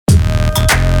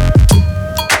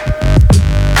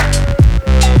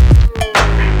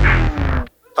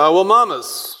Well,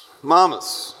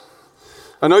 mamas,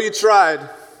 I know you tried,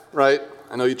 right?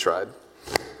 I know you tried.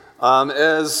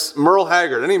 As Merle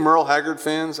Haggard, any Merle Haggard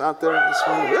fans out there this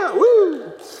morning? Yeah,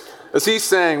 woo! As he's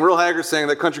saying, Merle Haggard saying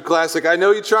that country classic, I know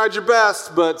you tried your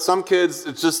best, but some kids,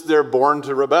 it's just they're born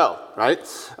to rebel, right?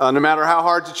 No matter how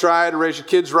hard you try to raise your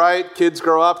kids right, kids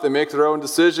grow up, they make their own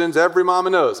decisions. Every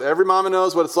mama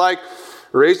knows what it's like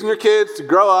raising your kids to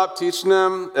grow up, teaching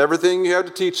them everything you have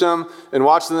to teach them, and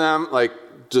watching them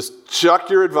just chuck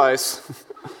your advice,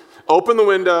 open the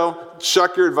window,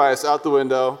 chuck your advice out the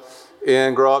window,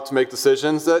 and grow up to make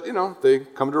decisions that, they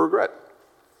come to regret.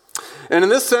 And in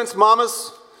this sense,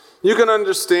 mamas, you can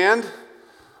understand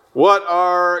what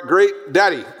our great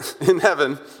daddy in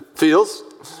heaven feels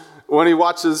when he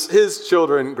watches his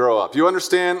children grow up. You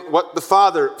understand what the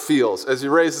father feels as he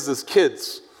raises his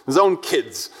kids, his own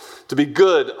kids, to be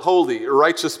good, holy,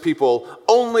 righteous people,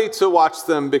 only to watch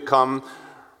them become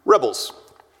rebels,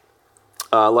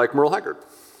 like Merle Haggard.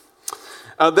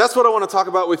 That's what I want to talk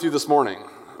about with you this morning.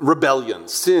 Rebellion,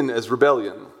 sin as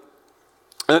rebellion.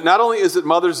 Not only is it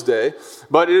Mother's Day,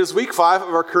 but it is week 5 of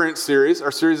our current series.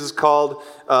 Our series is called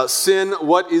Sin,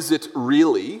 What Is It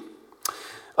Really?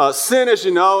 Sin, as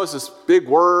you know, is this big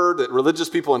word that religious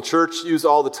people in church use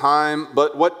all the time.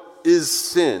 But what is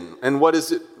sin, and what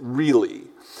is it really?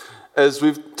 As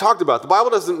we've talked about, the Bible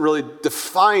doesn't really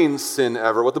define sin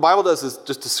ever. What the Bible does is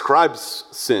just describes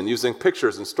sin using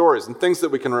pictures and stories and things that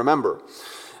we can remember.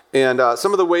 And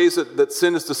some of the ways that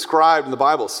sin is described in the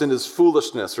Bible, sin is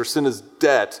foolishness, or sin is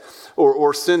debt,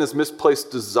 or sin is misplaced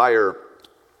desire.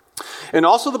 And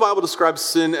also the Bible describes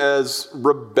sin as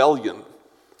rebellion,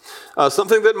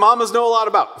 something that mamas know a lot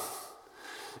about.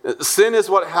 Sin is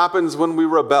what happens when we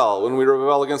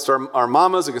rebel against our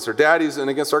mamas, against our daddies, and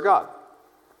against our God.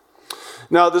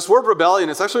 Now, this word rebellion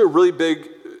is actually a really big,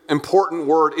 important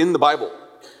word in the Bible.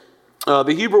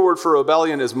 The Hebrew word for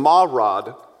rebellion is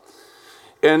marad.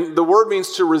 And the word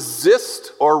means to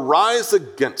resist or rise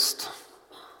against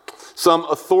some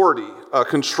authority,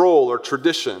 control, or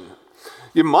tradition.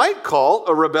 You might call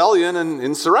a rebellion an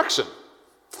insurrection,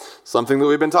 something that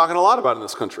we've been talking a lot about in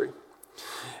this country.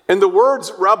 And the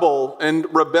words rebel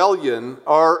and rebellion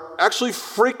are actually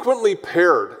frequently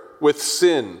paired with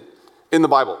sin in the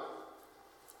Bible.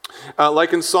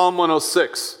 Like in Psalm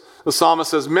 106, the psalmist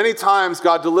says, many times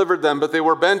God delivered them, but they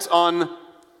were bent on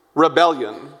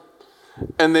rebellion,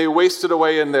 and they wasted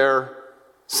away in their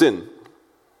sin.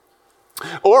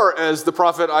 Or, as the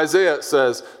prophet Isaiah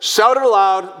says, shout it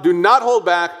aloud, do not hold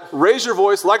back, raise your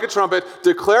voice like a trumpet,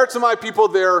 declare to my people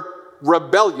their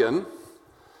rebellion,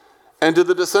 and to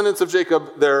the descendants of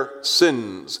Jacob their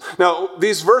sins. Now,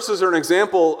 these verses are an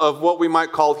example of what we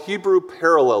might call Hebrew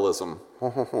parallelism,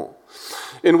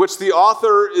 in which the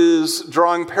author is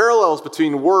drawing parallels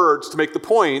between words to make the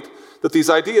point that these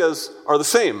ideas are the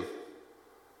same.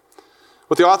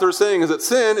 What the author is saying is that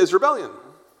sin is rebellion,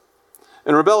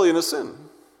 and rebellion is sin.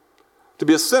 To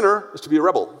be a sinner is to be a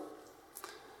rebel,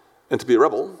 and to be a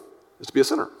rebel is to be a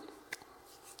sinner.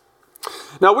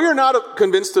 Now, we are not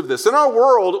convinced of this. In our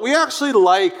world, we've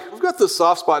got this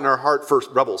soft spot in our heart for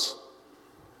rebels.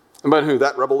 And about who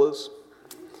that rebel is?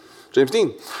 James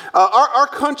Dean. Our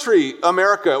country,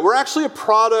 America, we're actually a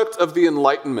product of the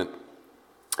Enlightenment.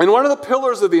 And one of the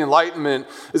pillars of the Enlightenment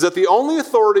is that the only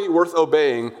authority worth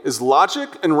obeying is logic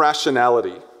and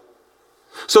rationality.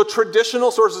 So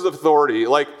traditional sources of authority,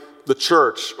 like the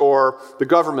church or the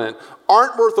government,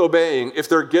 aren't worth obeying if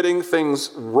they're getting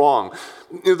things wrong.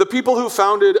 The people who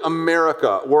founded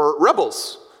America were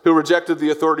rebels who rejected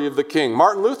the authority of the king.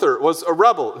 Martin Luther was a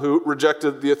rebel who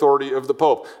rejected the authority of the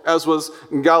Pope, as was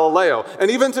Galileo.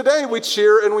 And even today, we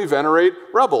cheer and we venerate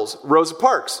rebels. Rosa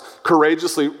Parks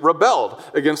courageously rebelled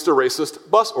against a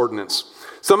racist bus ordinance.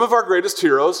 Some of our greatest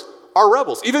heroes are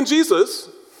rebels. Even Jesus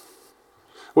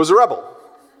was a rebel.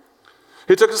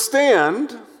 He took a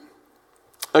stand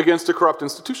against a corrupt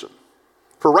institution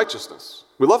for righteousness.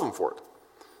 We love him for it.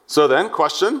 So then,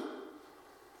 question,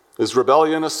 is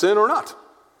rebellion a sin or not?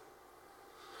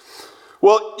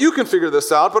 Well, you can figure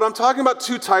this out, but I'm talking about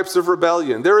two types of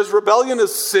rebellion. There is rebellion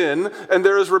as sin, and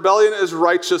there is rebellion as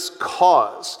righteous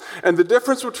cause. And the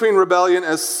difference between rebellion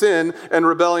as sin and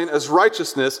rebellion as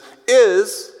righteousness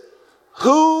is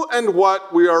who and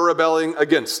what we are rebelling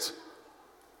against.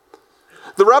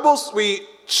 The rebels we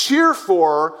cheer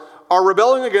for are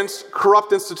rebelling against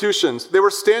corrupt institutions. They were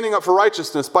standing up for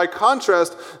righteousness. By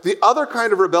contrast, the other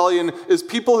kind of rebellion is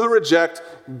people who reject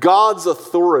God's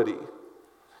authority,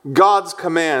 God's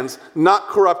commands, not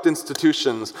corrupt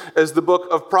institutions. As the book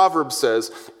of Proverbs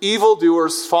says,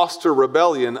 evildoers foster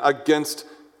rebellion against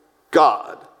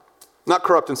God. Not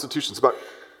corrupt institutions, but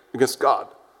against God.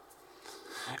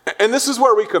 And this is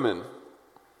where we come in.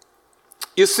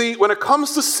 You see, when it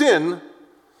comes to sin,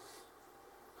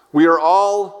 we are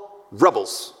all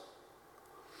rebels.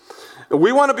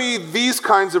 We want to be these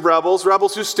kinds of rebels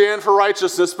who stand for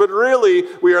righteousness, but really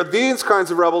we are these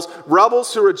kinds of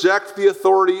rebels who reject the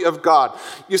authority of God.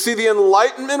 You see, the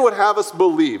Enlightenment would have us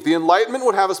believe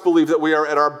that we are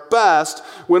at our best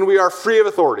when we are free of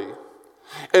authority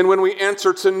and when we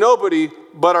answer to nobody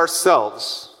but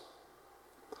ourselves.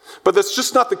 But that's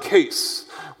just not the case.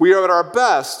 We are at our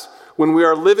best when we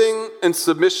are living in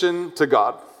submission to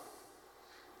God.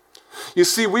 You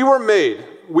see, we were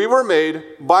made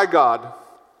by God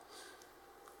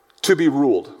to be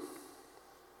ruled.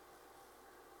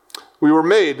 We were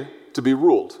made to be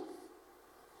ruled.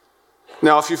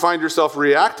 Now, if you find yourself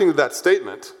reacting to that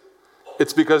statement,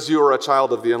 it's because you are a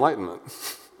child of the Enlightenment.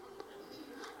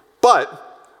 But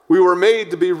we were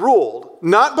made to be ruled,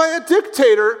 not by a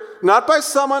dictator, not by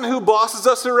someone who bosses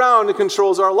us around and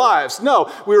controls our lives. No,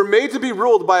 we were made to be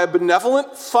ruled by a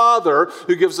benevolent Father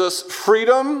who gives us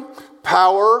freedom,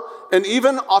 power, and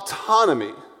even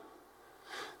autonomy.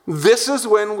 This is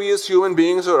when we as human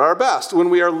beings are at our best, when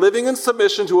we are living in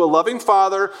submission to a loving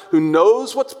Father who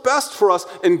knows what's best for us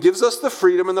and gives us the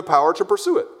freedom and the power to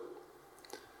pursue it.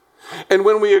 And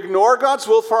when we ignore God's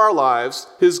will for our lives,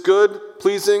 his good,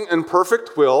 pleasing, and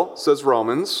perfect will, says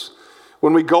Romans,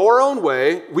 when we go our own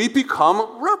way, we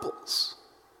become rebels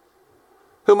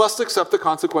who must accept the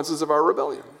consequences of our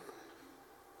rebellion.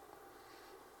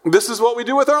 This is what we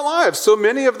do with our lives. So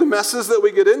many of the messes that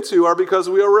we get into are because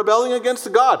we are rebelling against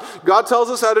God. God tells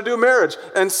us how to do marriage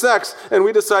and sex, and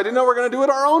we decide, we're going to do it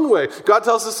our own way. God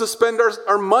tells us to spend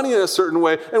our money in a certain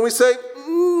way, and we say,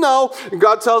 no.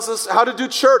 God tells us how to do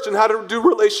church and how to do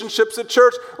relationships at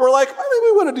church. We're like, I think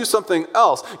we want to do something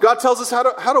else. God tells us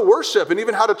how to worship and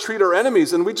even how to treat our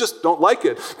enemies, and we just don't like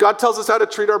it. God tells us how to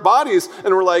treat our bodies,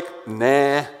 and we're like,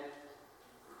 nah.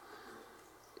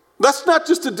 That's not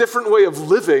just a different way of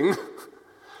living.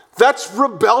 That's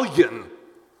rebellion.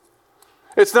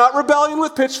 It's not rebellion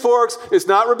with pitchforks. It's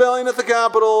not rebellion at the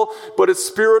Capitol, but it's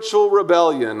spiritual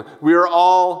rebellion. We are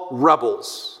all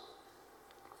rebels.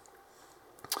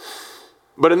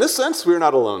 But in this sense, we are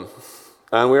not alone,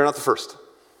 and we are not the first.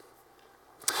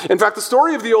 In fact, the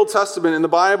story of the Old Testament in the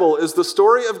Bible is the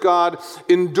story of God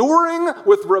enduring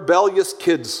with rebellious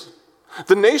kids.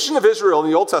 The nation of Israel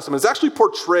in the Old Testament is actually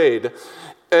portrayed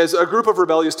as a group of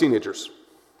rebellious teenagers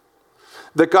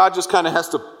that God just kind of has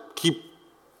to keep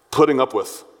putting up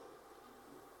with.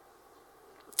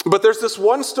 But there's this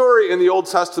one story in the Old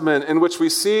Testament in which we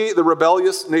see the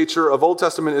rebellious nature of Old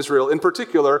Testament Israel in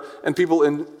particular and people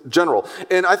in general.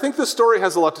 And I think this story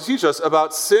has a lot to teach us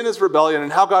about sin as rebellion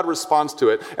and how God responds to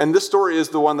it. And this story is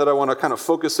the one that I want to kind of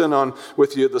focus in on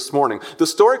with you this morning. The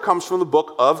story comes from the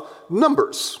book of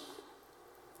Numbers.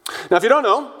 Now, if you don't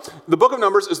know, the book of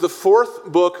Numbers is the fourth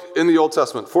book in the Old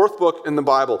Testament, fourth book in the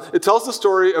Bible. It tells the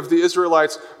story of the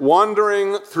Israelites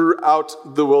wandering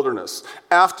throughout the wilderness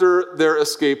after their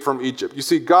escape from Egypt. You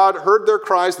see, God heard their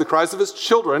cries, the cries of his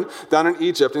children down in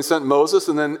Egypt, and he sent Moses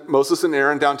and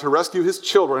Aaron down to rescue his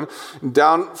children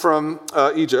down from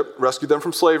Egypt, rescue them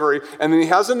from slavery, and then he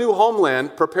has a new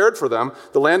homeland prepared for them,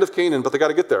 the land of Canaan, but they got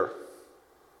to get there.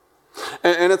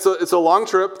 And it's a long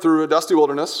trip through a dusty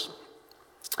wilderness.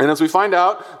 And as we find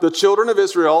out, the children of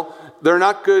Israel, they're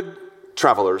not good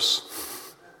travelers.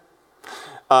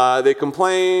 They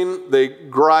complain, they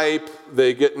gripe,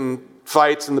 they get in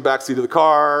fights in the backseat of the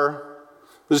car.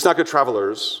 They're just not good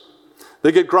travelers.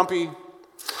 They get grumpy.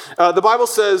 The Bible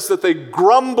says that they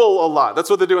grumble a lot. That's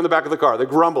what they do in the back of the car. They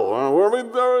grumble. Are we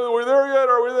there yet?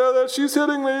 Are we there? She's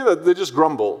hitting me. They just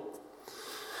grumble.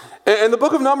 And the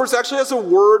book of Numbers actually has a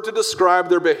word to describe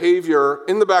their behavior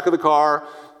in the back of the car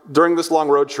during this long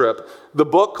road trip. The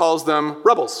book calls them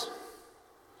rebels.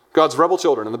 God's rebel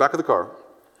children in the back of the car.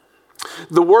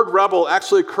 The word rebel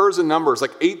actually occurs in Numbers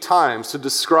like 8 times to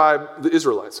describe the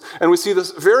Israelites. And we see this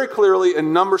very clearly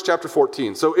in Numbers chapter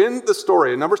 14. So in the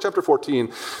story, in Numbers chapter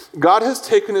 14, God has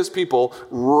taken his people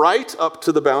right up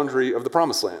to the boundary of the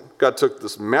Promised Land. God took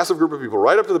this massive group of people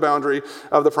right up to the boundary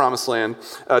of the Promised Land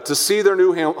to see their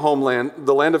new homeland,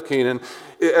 the land of Canaan.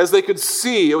 As they could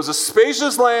see, it was a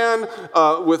spacious land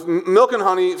with milk and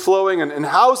honey flowing and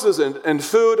houses and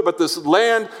food. But this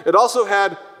land, it also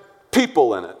had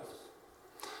people in it.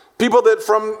 People that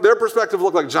from their perspective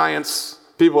look like giants,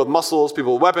 people with muscles,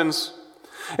 people with weapons.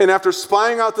 And after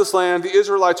spying out this land, the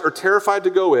Israelites are terrified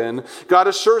to go in. God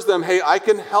assures them, hey, I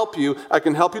can help you. I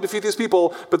can help you defeat these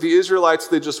people. But the Israelites,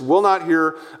 they just will not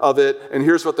hear of it. And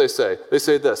here's what they say. They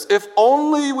say this: if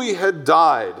only we had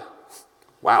died.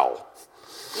 Wow.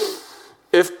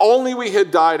 If only we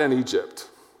had died in Egypt,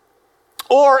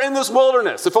 Or in this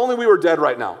wilderness, if only we were dead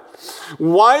right now.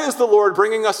 Why is the Lord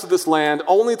bringing us to this land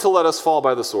only to let us fall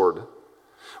by the sword?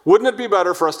 Wouldn't it be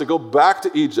better for us to go back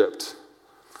to Egypt?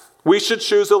 We should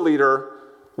choose a leader.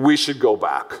 We should go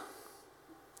back.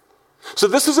 So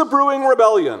this is a brewing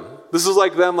rebellion. This is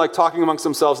like them talking amongst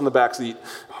themselves in the back seat.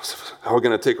 How are we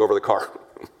going to take over the car?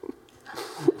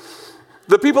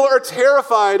 The people are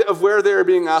terrified of where they're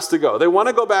being asked to go. They want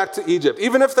to go back to Egypt.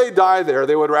 Even if they die there,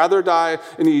 they would rather die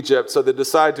in Egypt, so they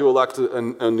decide to elect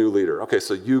a new leader. Okay,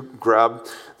 so you grab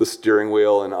the steering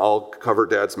wheel and I'll cover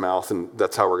Dad's mouth, and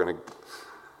that's how we're going to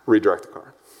redirect the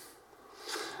car.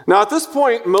 Now at this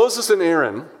point, Moses and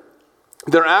Aaron,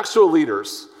 they're actual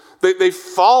leaders. They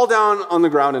fall down on the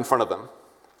ground in front of them.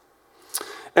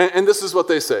 And this is what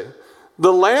they say.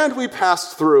 The land we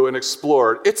passed through and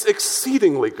explored, it's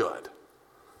exceedingly good.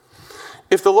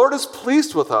 If the Lord is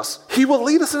pleased with us, he will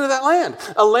lead us into that land,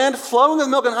 a land flowing with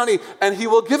milk and honey, and he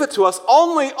will give it to us.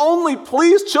 Only,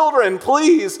 please, children,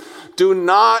 please, do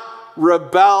not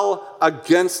rebel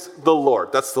against the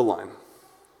Lord. That's the line.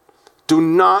 Do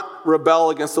not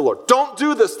rebel against the Lord. Don't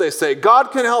do this, they say.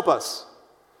 God can help us.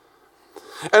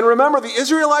 And remember, the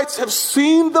Israelites have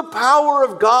seen the power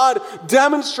of God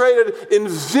demonstrated in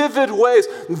vivid ways.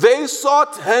 They saw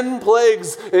 10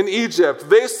 plagues in Egypt.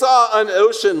 They saw an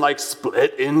ocean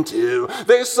split in two.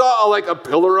 They saw a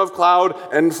pillar of cloud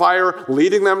and fire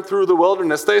leading them through the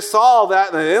wilderness. They saw all that,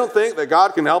 and they don't think that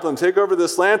God can help them take over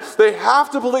this land. They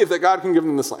have to believe that God can give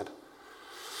them this land.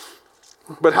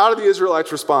 But how did the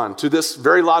Israelites respond to this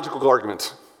very logical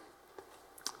argument?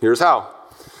 Here's how.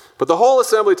 But the whole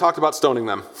assembly talked about stoning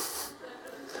them.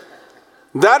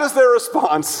 That is their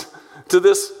response to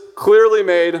this clearly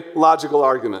made logical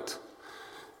argument.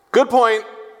 Good point,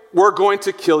 we're going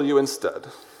to kill you instead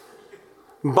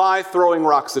by throwing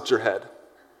rocks at your head.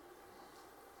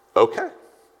 Okay.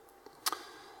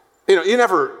 You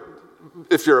never,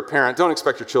 if you're a parent, don't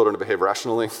expect your children to behave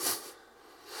rationally.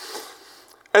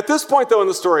 At this point, though, in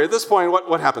the story,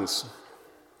 what happens?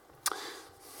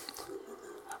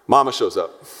 Mama shows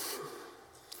up.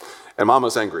 And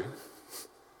Mama's angry.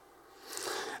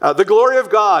 The glory of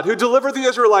God, who delivered the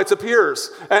Israelites, appears.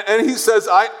 And he says,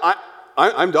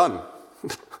 I'm done.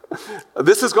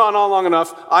 This has gone on long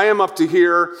enough. I am up to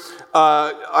here.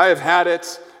 I have had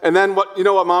it. And then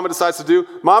what Mama decides to do?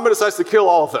 Mama decides to kill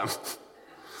all of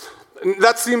them.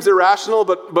 That seems irrational,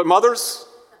 but mothers?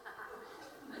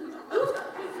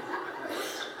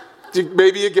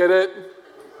 Maybe you get it.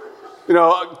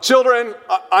 Children,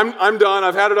 I'm done.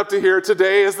 I've had it up to here.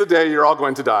 Today is the day you're all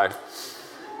going to die.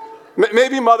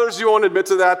 Maybe mothers, you won't admit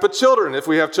to that, but children, if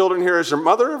we have children here, has your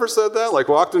mother ever said that?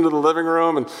 Walked into the living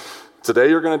room and, today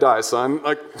you're going to die, son.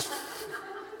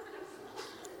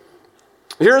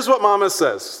 Here's what Mama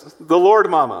says. The Lord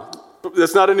Mama.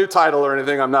 It's not a new title or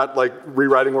anything. I'm not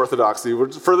rewriting orthodoxy.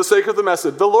 For the sake of the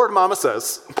message, the Lord Mama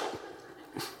says,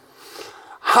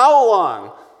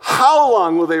 How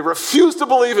long will they refuse to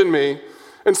believe in me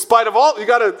in spite of all? You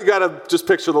gotta just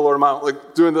picture the Lord Mama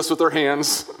doing this with their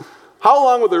hands. How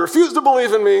long will they refuse to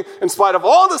believe in me in spite of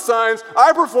all the signs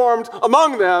I performed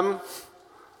among them?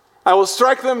 I will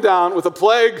strike them down with a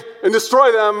plague and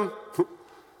destroy them.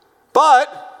 But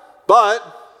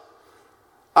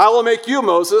I will make you,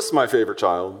 Moses, my favorite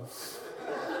child.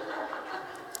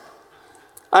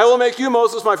 I will make you,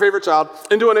 Moses, my favorite child,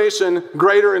 into a nation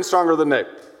greater and stronger than they.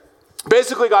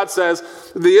 Basically, God says,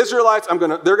 the Israelites, they're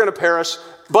going to perish,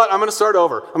 but I'm going to start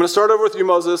over. I'm going to start over with you,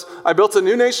 Moses. I built a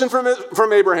new nation from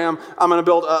Abraham. I'm going to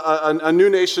build a new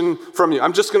nation from you.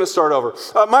 I'm just going to start over.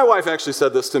 My wife actually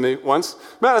said this to me once.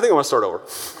 Man, I think I want to start over.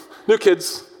 New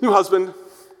kids, new husband,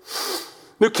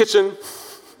 new kitchen.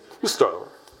 Just start over.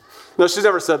 No, she's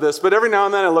never said this, but every now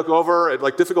and then I look over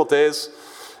at difficult days,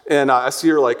 and I see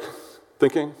her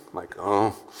thinking,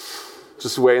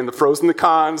 just weighing the pros and the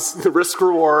cons, the risk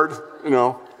reward,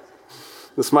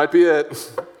 this might be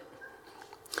it.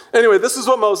 Anyway, this is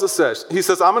what Moses says. He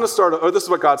says, this is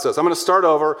what God says. I'm going to start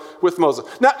over with Moses.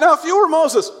 Now, if you were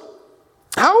Moses,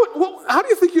 how do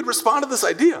you think you'd respond to this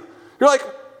idea? You're like,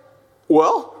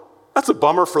 well, that's a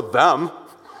bummer for them.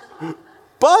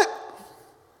 But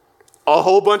a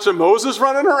whole bunch of Moses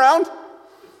running around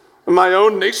in my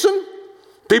own nation?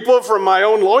 People from my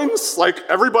own loins,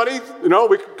 everybody,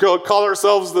 we could call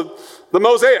ourselves the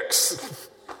Mosaics.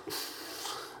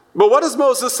 But what does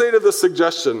Moses say to this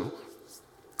suggestion?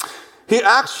 He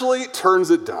actually turns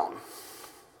it down.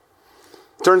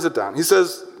 He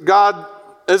says, God,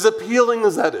 as appealing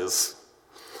as that is,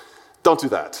 don't do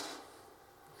that.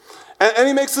 And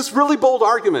he makes this really bold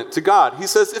argument to God. He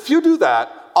says, if you do that,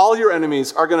 all your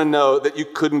enemies are going to know that you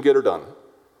couldn't get her done.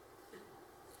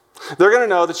 They're going to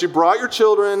know that you brought your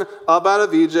children up out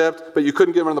of Egypt, but you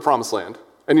couldn't get them in the promised land.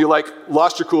 And you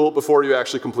lost your cool before you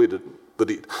actually completed the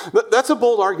deed. That's a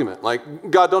bold argument.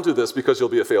 God, don't do this because you'll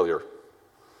be a failure.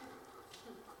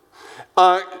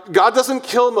 God doesn't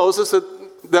kill Moses at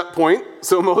that point,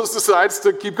 so Moses decides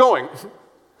to keep going.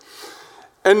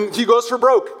 And he goes for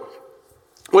broke.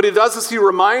 What he does is he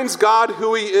reminds God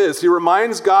who he is. He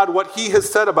reminds God what he has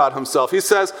said about himself. He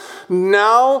says,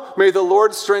 now may the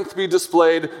Lord's strength be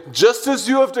displayed just as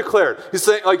you have declared. He's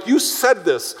saying, you said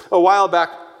this a while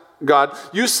back, God.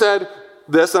 You said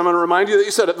this. I'm going to remind you that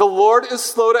you said it. The Lord is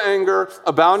slow to anger,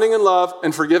 abounding in love,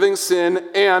 and forgiving sin,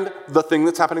 and the thing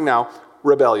that's happening now,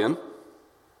 rebellion.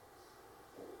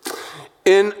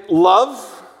 In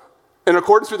love, in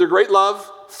accordance with your great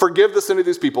love, forgive the sin of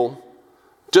these people,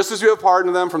 just as you have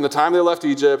pardoned them from the time they left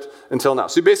Egypt until now.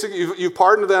 So basically, you've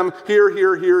pardoned them here, and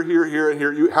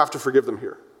here. You have to forgive them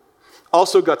here.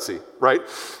 Also gutsy, right?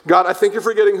 God, I think you're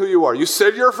forgetting who you are. You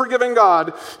said you're a forgiving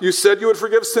God. You said you would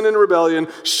forgive sin and rebellion.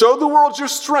 Show the world your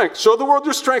strength. Show the world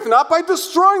your strength, not by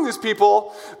destroying these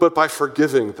people, but by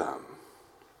forgiving them.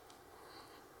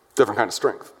 Different kind of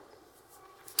strength.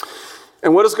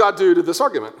 And what does God do to this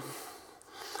argument?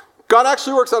 God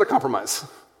actually works out a compromise.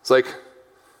 It's like,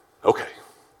 okay,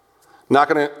 not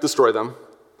going to destroy them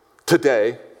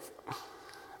today,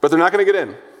 but they're not going to get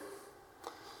in.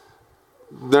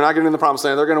 They're not getting in the promised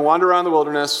land. They're going to wander around the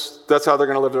wilderness. That's how they're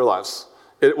going to live their lives.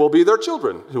 It will be their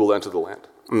children who will enter the land.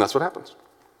 And that's what happens.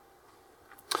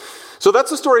 So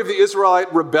that's the story of the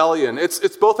Israelite rebellion.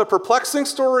 It's both a perplexing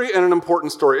story and an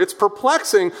important story. It's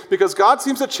perplexing because God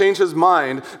seems to change his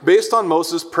mind based on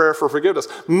Moses' prayer for forgiveness.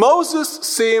 Moses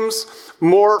seems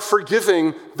more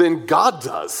forgiving than God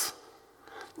does.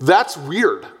 That's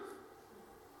weird.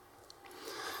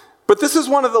 But this is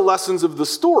one of the lessons of the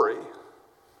story.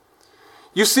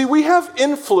 You see, we have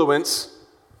influence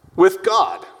with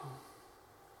God.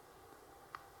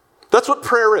 That's what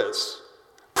prayer is.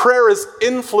 Prayer is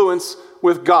influence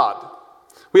with God.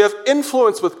 We have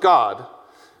influence with God,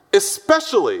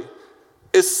 especially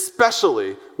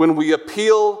when we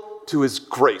appeal to his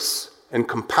grace and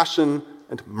compassion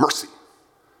and mercy.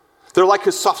 They're like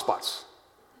his soft spots.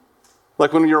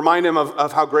 Like when you remind him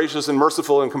of how gracious and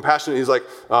merciful and compassionate, he's like,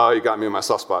 oh, you got me in my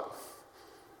soft spot.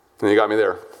 And you got me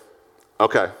there.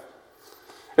 Okay.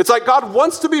 It's like God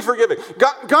wants to be forgiving.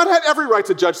 God had every right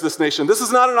to judge this nation. This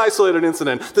is not an isolated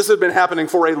incident. This had been happening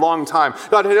for a long time.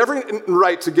 God had every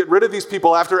right to get rid of these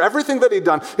people after everything that he'd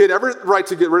done. He had every right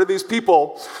to get rid of these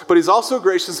people, but he's also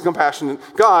gracious and compassionate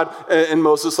God, and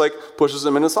Moses pushes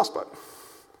him in his soft spot.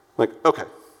 Okay,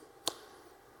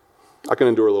 I can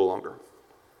endure a little longer.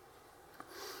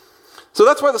 So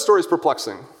that's why the story is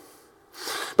perplexing.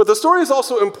 But the story is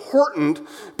also important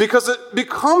because it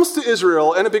becomes to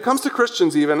Israel, and it becomes to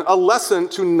Christians even, a lesson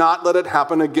to not let it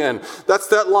happen again. That's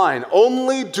that line,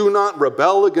 only do not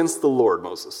rebel against the Lord,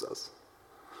 Moses says.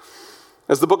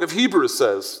 As the book of Hebrews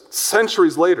says,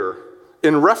 centuries later,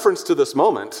 in reference to this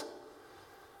moment,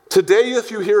 today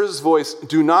if you hear his voice,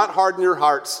 do not harden your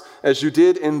hearts as you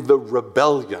did in the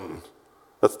rebellion.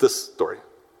 That's this story.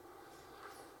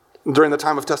 During the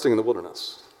time of testing in the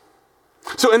wilderness.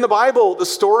 So in the Bible, the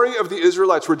story of the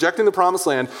Israelites rejecting the promised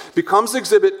land becomes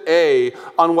exhibit A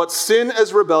on what sin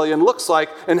as rebellion looks like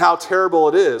and how terrible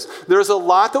it is. There's a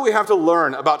lot that we have to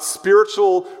learn about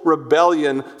spiritual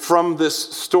rebellion from this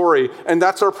story, and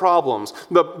that's our problems.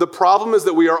 The problem is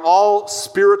that we are all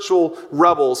spiritual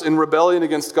rebels in rebellion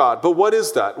against God. But what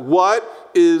is that?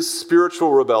 What is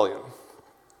spiritual rebellion?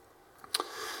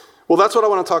 Well, that's what I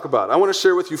want to talk about. I want to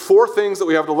share with you 4 things that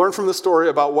we have to learn from this story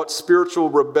about what spiritual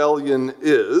rebellion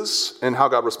is and how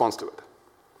God responds to it.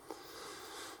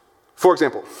 For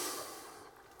example,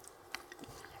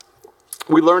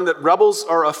 we learn that rebels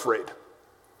are afraid.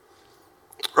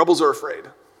 Rebels are afraid.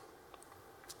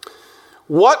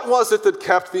 What was it that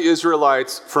kept the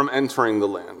Israelites from entering the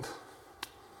land?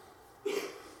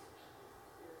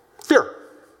 Fear.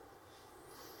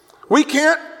 We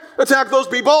can't attack those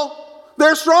people.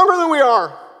 They're stronger than we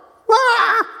are.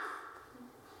 Ah!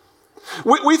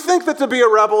 We think that to be a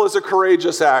rebel is a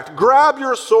courageous act. Grab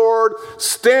your sword,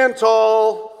 stand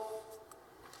tall.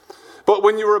 But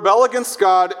when you rebel against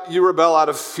God, you rebel out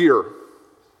of fear.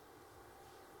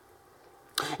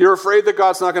 You're afraid that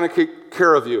God's not going to take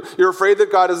care of you. You're afraid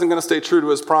that God isn't going to stay true to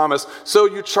his promise, so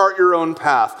you chart your own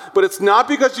path. But it's not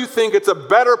because you think it's a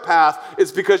better path,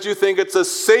 it's because you think it's a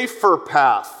safer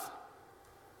path.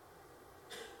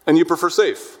 And you prefer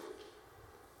safe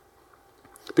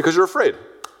because you're afraid.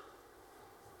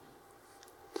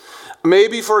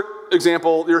 Maybe, for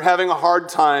example, you're having a hard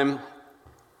time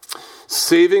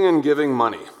saving and giving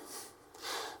money.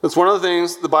 That's one of the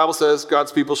things the Bible says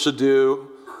God's people should do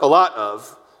a lot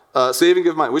of. Save and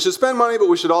give money. We should spend money, but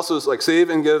we should also save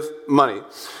and give money.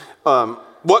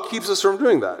 What keeps us from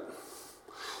doing that?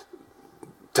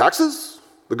 Taxes?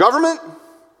 The government?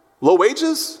 Low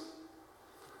wages?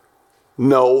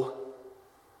 No.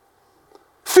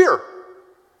 Fear.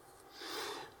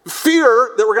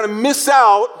 Fear that we're going to miss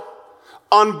out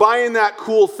on buying that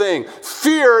cool thing.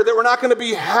 Fear that we're not going to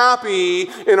be happy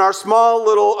in our small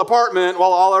little apartment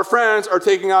while all our friends are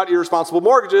taking out irresponsible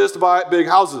mortgages to buy big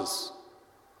houses.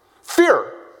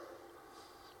 Fear.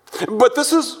 But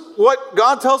this is what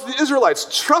God tells the Israelites.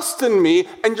 Trust in me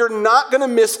and you're not going to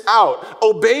miss out.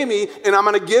 Obey me and I'm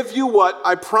going to give you what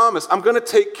I promise. I'm going to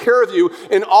take care of you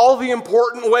in all the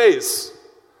important ways.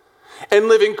 And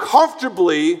living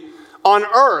comfortably on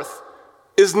earth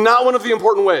is not one of the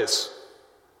important ways.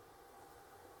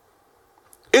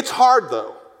 It's hard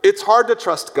though. It's hard to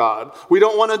trust God. We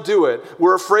don't want to do it.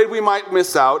 We're afraid we might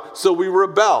miss out, so we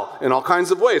rebel in all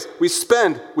kinds of ways. We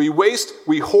spend, we waste,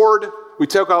 we hoard, we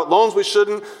take out loans we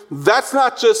shouldn't. That's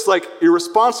not just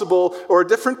irresponsible or a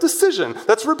different decision.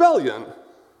 That's rebellion.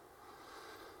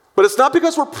 But it's not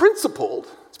because we're principled.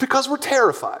 It's because we're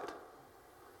terrified.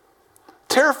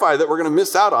 Terrified that we're going to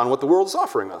miss out on what the world is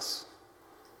offering us.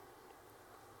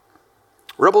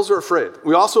 Rebels are afraid.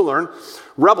 We also learn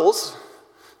rebels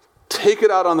take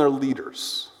it out on their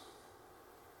leaders.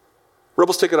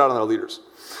 Rebels take it out on their leaders.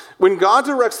 When God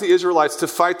directs the Israelites to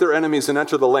fight their enemies and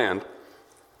enter the land,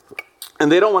 and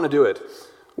they don't want to do it,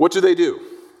 what do?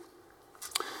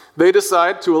 They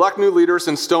decide to elect new leaders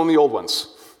and stone the old ones.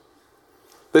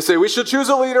 They say, we should choose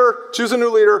a new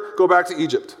leader, go back to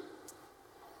Egypt.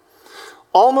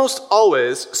 Almost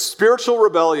always, spiritual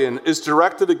rebellion is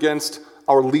directed against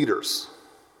our leaders.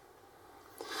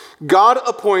 God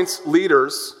appoints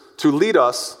leaders to lead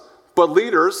us, but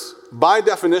leaders, by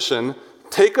definition,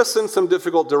 take us in some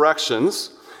difficult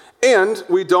directions, and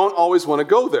we don't always want to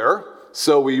go there,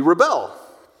 so we rebel.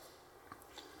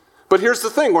 But here's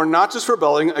the thing, we're not just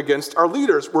rebelling against our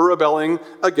leaders, we're rebelling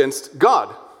against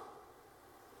God.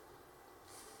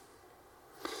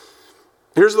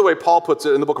 Here's the way Paul puts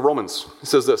it in the book of Romans. He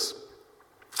says this,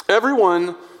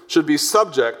 everyone should be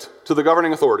subject to the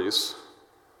governing authorities,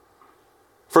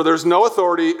 for there's no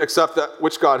authority except that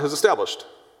which God has established.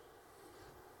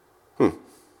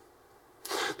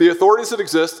 The authorities that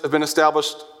exist have been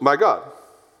established by God.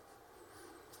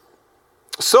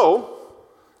 So,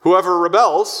 whoever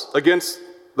rebels against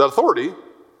that authority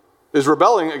is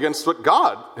rebelling against what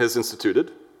God has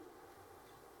instituted.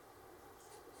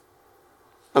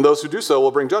 And those who do so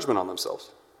will bring judgment on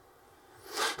themselves.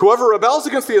 Whoever rebels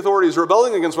against the authority is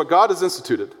rebelling against what God has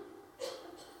instituted.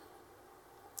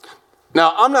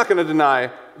 Now, I'm not going to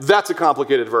deny that's a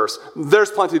complicated verse.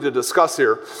 There's plenty to discuss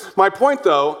here. My point,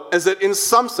 though, is that in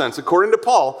some sense, according to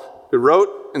Paul, who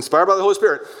wrote, inspired by the Holy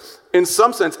Spirit, in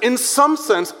some sense,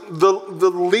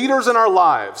 the leaders in our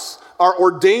lives are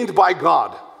ordained by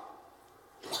God.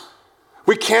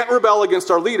 We can't rebel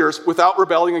against our leaders without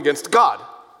rebelling against God.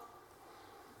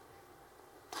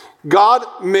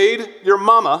 God made your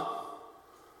mama.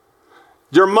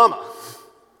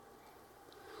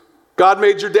 God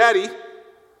made your daddy.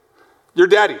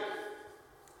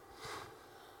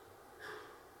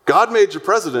 God made your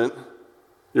president.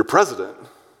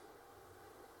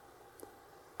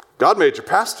 God made your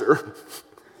pastor.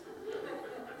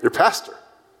 Your pastor.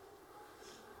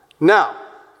 Now,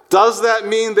 does that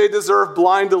mean they deserve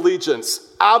blind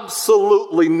allegiance?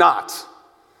 Absolutely not.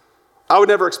 I would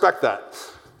never expect that.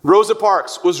 Rosa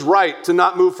Parks was right to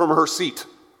not move from her seat.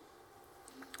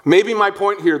 Maybe my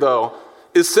point here, though,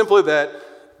 is simply that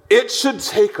it should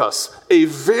take us a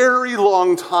very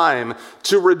long time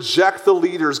to reject the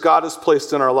leaders God has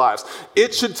placed in our lives.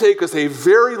 It should take us a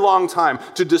very long time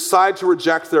to decide to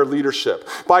reject their leadership.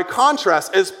 By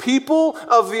contrast, as people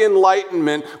of the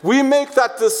Enlightenment, we make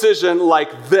that decision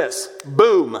like this.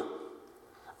 Boom.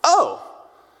 Oh,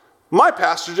 my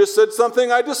pastor just said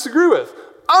something I disagree with.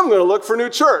 I'm going to look for a new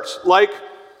church,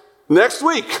 next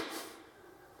week.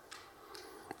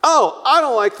 Oh, I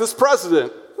don't like this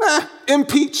president.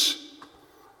 Impeach.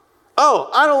 Oh,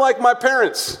 I don't like my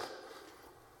parents.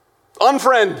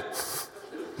 Unfriend.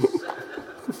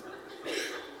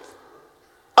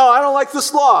 Oh, I don't like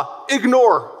this law.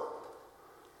 Ignore.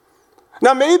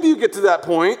 Now, maybe you get to that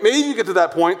point,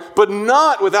 but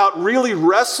not without really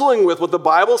wrestling with what the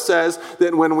Bible says,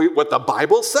 that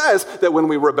when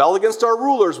we rebel against our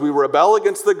rulers, we rebel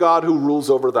against the God who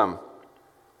rules over them.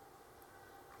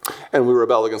 And we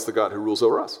rebel against the God who rules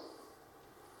over us.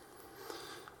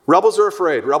 Rebels are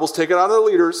afraid. Rebels take it out on their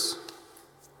leaders.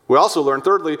 We also learn,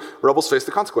 thirdly, rebels face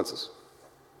the consequences.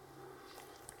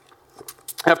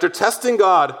 After testing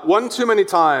God one too many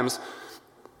times,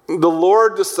 the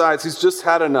Lord decides he's just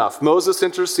had enough. Moses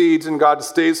intercedes and God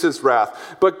stays his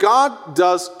wrath. But God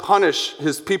does punish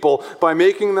his people by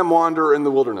making them wander in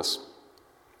the wilderness.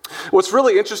 What's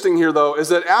really interesting here, though, is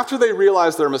that after they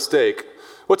realize their mistake,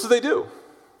 what do?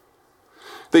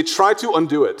 They try to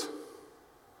undo it.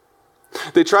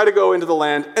 They try to go into the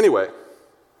land anyway,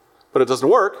 but it doesn't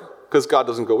work because God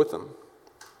doesn't go with them.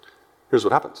 Here's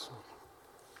what happens.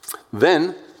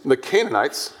 Then the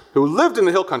Canaanites, who lived in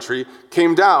the hill country,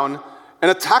 came down and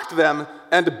attacked them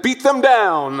and beat them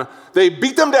down. They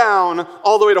beat them down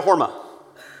all the way to Hormah.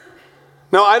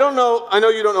 Now, I know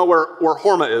you don't know where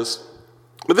Hormah is,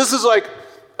 but this is like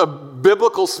a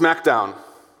biblical smackdown.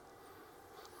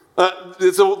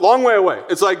 It's a long way away.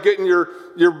 It's like getting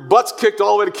your butts kicked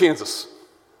all the way to Kansas.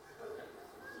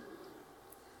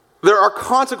 There are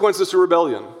consequences to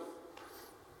rebellion.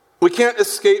 We can't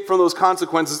escape from those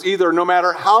consequences either, no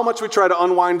matter how much we try to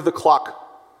unwind the clock.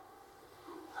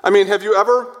 I mean, have you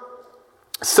ever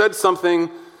said something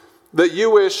that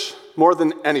you wish more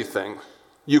than anything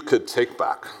you could take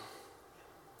back?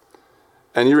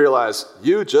 And you realize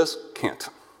you just can't.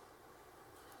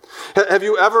 Have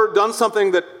you ever done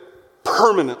something that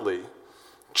permanently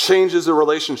changes a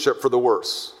relationship for the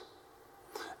worse?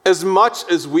 As much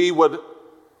as we would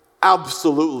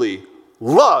absolutely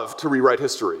love to rewrite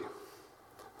history,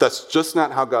 that's just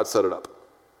not how God set it up.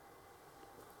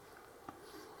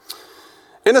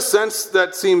 In a sense,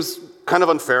 that seems kind of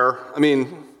unfair. I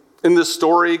mean, in this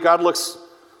story, God looks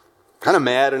kind of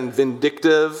mad and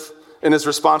vindictive in his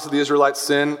response to the Israelites'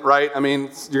 sin, right? I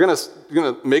mean, you're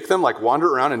gonna make them like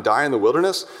wander around and die in the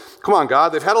wilderness? Come on, God,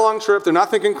 they've had a long trip, they're not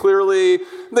thinking clearly.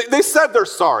 They said they're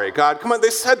sorry, God. Come on,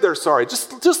 they said they're sorry.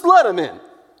 Just let them in.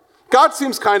 God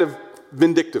seems kind of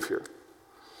vindictive here.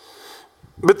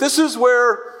 But this is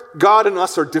where God and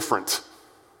us are different.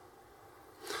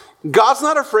 God's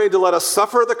not afraid to let us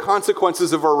suffer the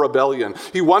consequences of our rebellion.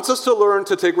 He wants us to learn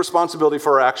to take responsibility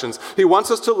for our actions. He wants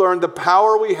us to learn the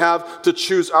power we have to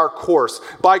choose our course.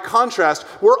 By contrast,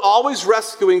 we're always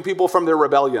rescuing people from their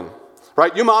rebellion.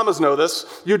 Right? You mamas know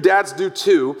this. You dads do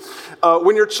too.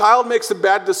 When your child makes a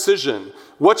bad decision,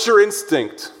 what's your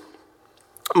instinct?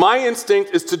 My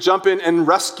instinct is to jump in and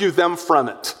rescue them from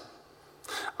it.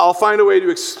 I'll find a way to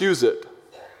excuse it.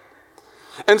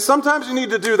 And sometimes you need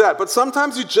to do that, but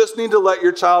sometimes you just need to let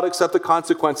your child accept the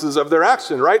consequences of their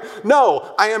action, right?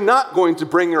 No, I am not going to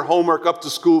bring your homework up to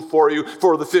school for you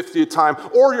for the 50th time,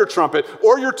 or your trumpet,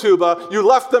 or your tuba. You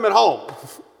left them at home.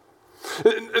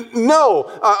 No,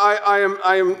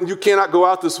 you cannot go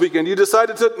out this weekend. You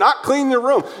decided to not clean your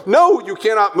room. No, you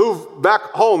cannot move back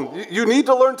home. You need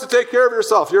to learn to take care of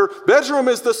yourself. Your bedroom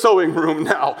is the sewing room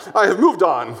now. I have moved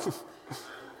on.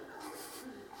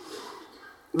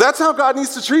 That's how God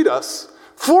needs to treat us,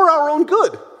 for our own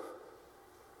good.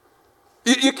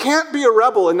 You can't be a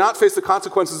rebel and not face the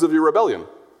consequences of your rebellion.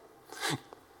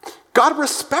 God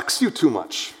respects you too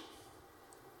much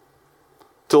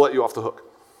to let you off the hook.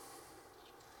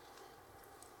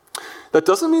 That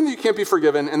doesn't mean that you can't be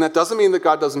forgiven, and that doesn't mean that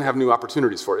God doesn't have new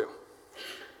opportunities for you.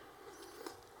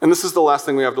 And this is the last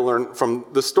thing we have to learn from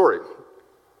this story.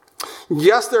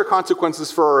 Yes, there are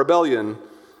consequences for our rebellion,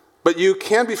 but you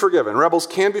can be forgiven. Rebels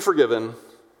can be forgiven.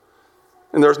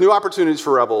 And there's new opportunities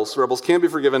for rebels. Rebels can be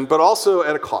forgiven, but also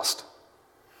at a cost.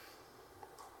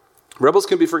 Rebels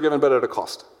can be forgiven, but at a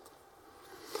cost.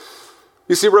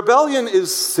 You see, rebellion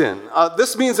is sin.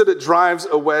 This means that it drives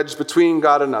a wedge between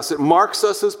God and us. It marks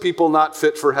us as people not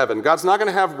fit for heaven. God's not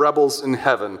going to have rebels in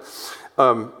heaven.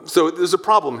 So there's a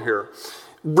problem here.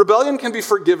 Rebellion can be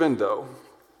forgiven, though.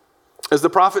 As the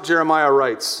prophet Jeremiah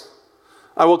writes,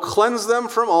 I will cleanse them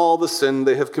from all the sin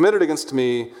they have committed against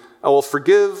me. I will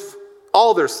forgive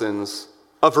all their sins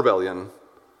of rebellion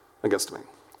against me.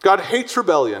 God hates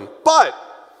rebellion, but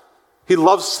he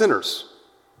loves sinners.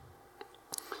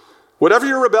 Whatever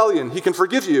your rebellion, he can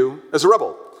forgive you as a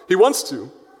rebel. He wants to.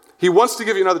 He wants to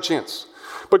give you another chance.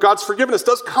 But God's forgiveness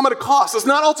does come at a cost. It's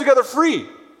not altogether free.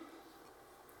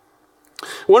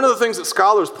 One of the things that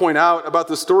scholars point out about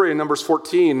this story in Numbers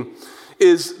 14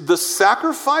 is the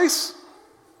sacrifice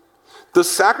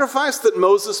that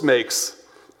Moses makes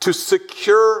to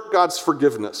secure God's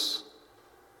forgiveness.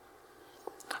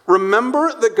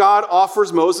 Remember that God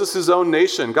offers Moses his own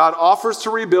nation. God offers to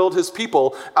rebuild his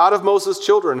people out of Moses'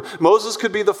 children. Moses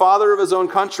could be the father of his own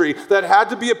country. That had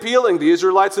to be appealing. The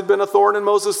Israelites had been a thorn in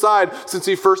Moses' side since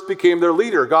he first became their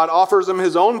leader. God offers him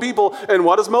his own people. And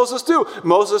what does Moses do?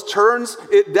 Moses turns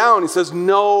it down. He says,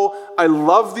 no, I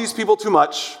love these people too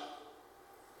much.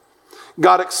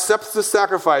 God accepts the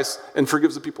sacrifice and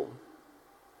forgives the people.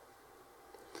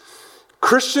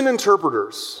 Christian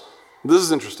interpreters, this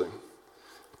is interesting.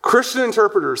 Christian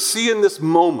interpreters see in this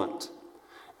moment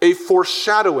a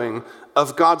foreshadowing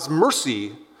of God's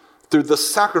mercy through the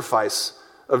sacrifice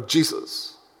of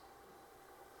Jesus.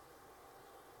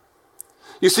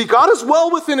 You see, God is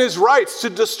well within his rights to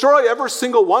destroy every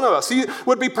single one of us. He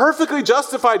would be perfectly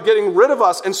justified getting rid of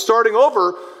us and starting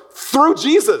over through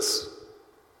Jesus.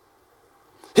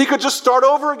 He could just start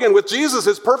over again with Jesus,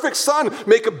 his perfect son,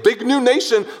 make a big new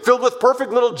nation filled with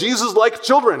perfect little Jesus-like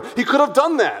children. He could have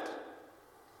done that.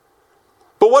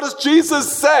 But what does Jesus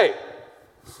say?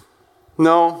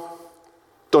 No,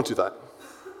 don't do that.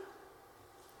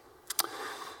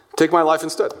 Take my life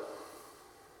instead.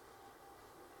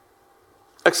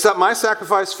 Accept my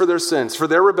sacrifice for their sins, for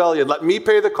their rebellion. Let me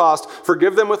pay the cost,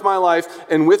 forgive them with my life,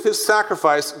 and with his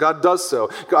sacrifice, God does so.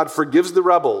 God forgives the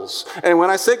rebels. And when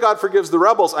I say God forgives the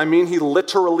rebels, I mean he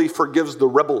literally forgives the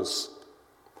rebels.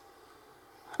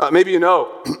 Maybe you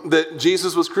know that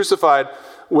Jesus was crucified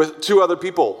with two other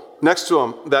people next to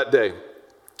him that day,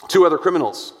 two other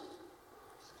criminals.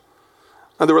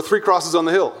 And there were 3 crosses on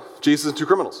the hill, Jesus and 2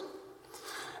 criminals.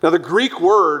 Now, the Greek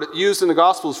word used in the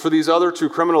Gospels for these other 2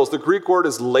 criminals, the Greek word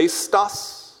is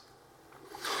leistos.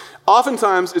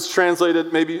 Oftentimes, it's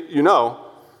translated, maybe you know,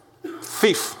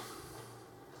 thief.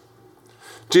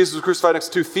 Jesus was crucified next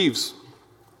to 2 thieves.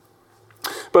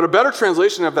 But a better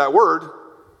translation of that word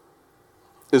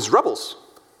is rebels.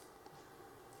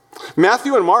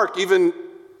 Matthew and Mark even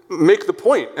make the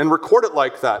point and record it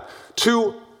like that.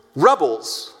 2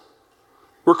 rebels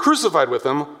were crucified with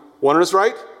him, one on his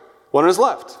right, one on his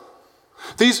left.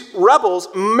 These rebels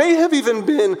may have even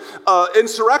been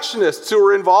insurrectionists who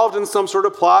were involved in some sort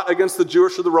of plot against the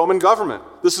Jewish or the Roman government.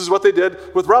 This is what they did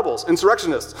with rebels,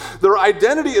 insurrectionists. Their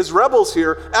identity as rebels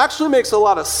here actually makes a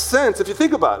lot of sense if you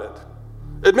think about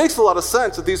it. It makes a lot of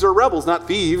sense that these are rebels, not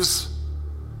thieves.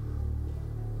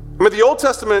 I mean, the Old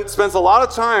Testament spends a lot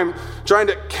of time trying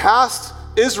to cast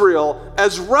Israel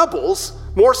as rebels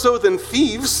more so than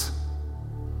thieves.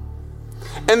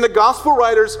 And the gospel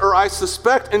writers are, I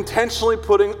suspect, intentionally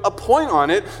putting a point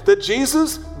on it that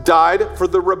Jesus died for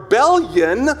the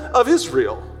rebellion of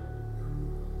Israel.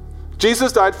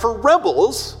 Jesus died for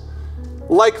rebels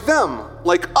like them,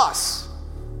 like us.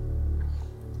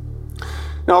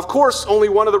 Now, of course, only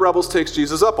one of the rebels takes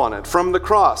Jesus up on it. From the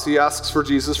cross, he asks for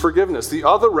Jesus' forgiveness. The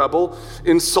other rebel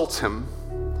insults him.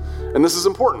 And this is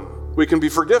important. We can be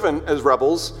forgiven as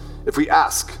rebels if we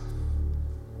ask.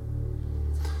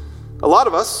 A lot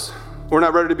of us, we're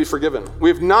not ready to be forgiven. We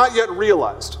have not yet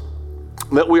realized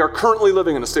that we are currently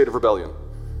living in a state of rebellion.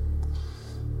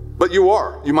 But you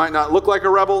are. You might not look like a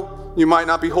rebel. You might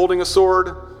not be holding a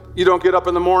sword. You don't get up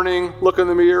in the morning, look in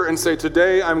the mirror, and say,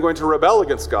 today I'm going to rebel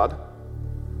against God.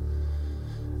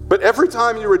 But every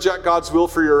time you reject God's will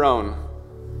for your own,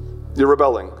 you're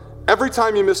rebelling. Every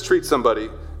time you mistreat somebody,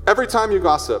 every time you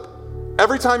gossip,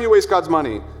 every time you waste God's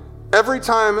money, every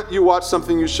time you watch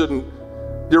something you shouldn't,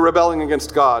 you're rebelling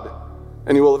against God,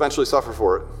 and you will eventually suffer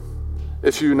for it,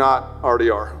 if you not already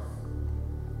are.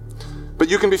 But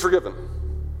you can be forgiven.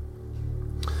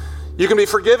 You can be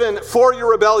forgiven for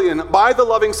your rebellion by the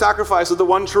loving sacrifice of the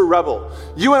one true rebel.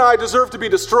 You and I deserve to be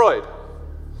destroyed.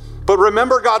 But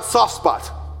remember God's soft spot.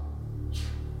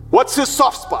 What's his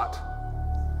soft spot?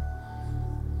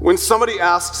 When somebody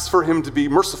asks for him to be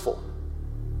merciful.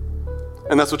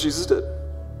 And that's what Jesus did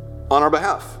on our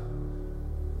behalf,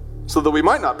 so that we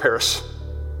might not perish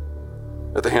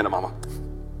at the hand of mama.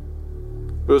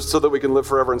 It was so that we can live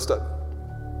forever instead.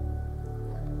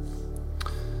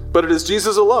 But it is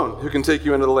Jesus alone who can take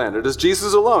you into the land. It is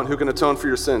Jesus alone who can atone for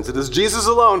your sins. It is Jesus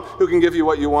alone who can give you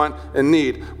what you want and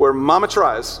need. Where mama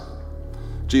tries,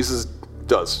 Jesus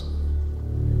does.